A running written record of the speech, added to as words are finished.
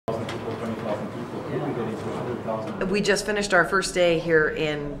We just finished our first day here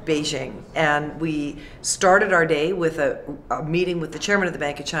in Beijing, and we started our day with a meeting with the chairman of the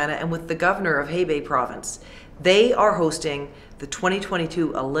Bank of China and with the governor of Hebei province. They are hosting the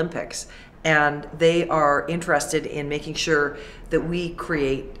 2022 Olympics, and they are interested in making sure that we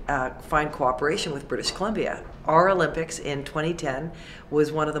find cooperation with British Columbia. Our Olympics in 2010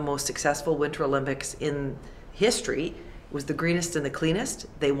 was one of the most successful Winter Olympics in history. It was the greenest and the cleanest.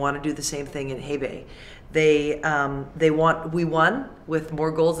 They want to do the same thing in Hebei. We won with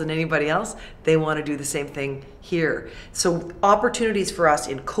more goals than anybody else. They want to do the same thing here. So opportunities for us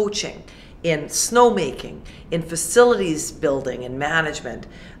in coaching, in snowmaking, in facilities building and management,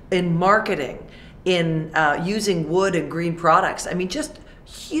 in marketing, in using wood and green products. I mean, just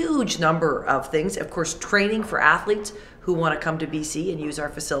huge number of things. Of course, training for athletes who want to come to BC and use our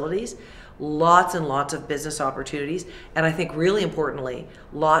facilities. Lots and lots of business opportunities. And I think really importantly,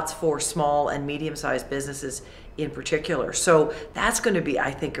 lots for small and medium-sized businesses in particular. So that's going to be, I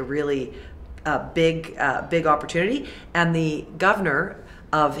think, a really big opportunity. And the governor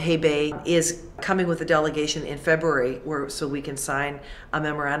of Hebei is coming with a delegation in February so we can sign a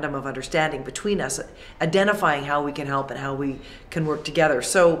memorandum of understanding between us, identifying how we can help and how we can work together.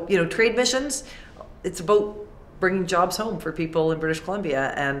 So, trade missions, it's about bringing jobs home for people in British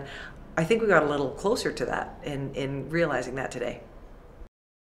Columbia, and I think we got a little closer to that in realizing that today.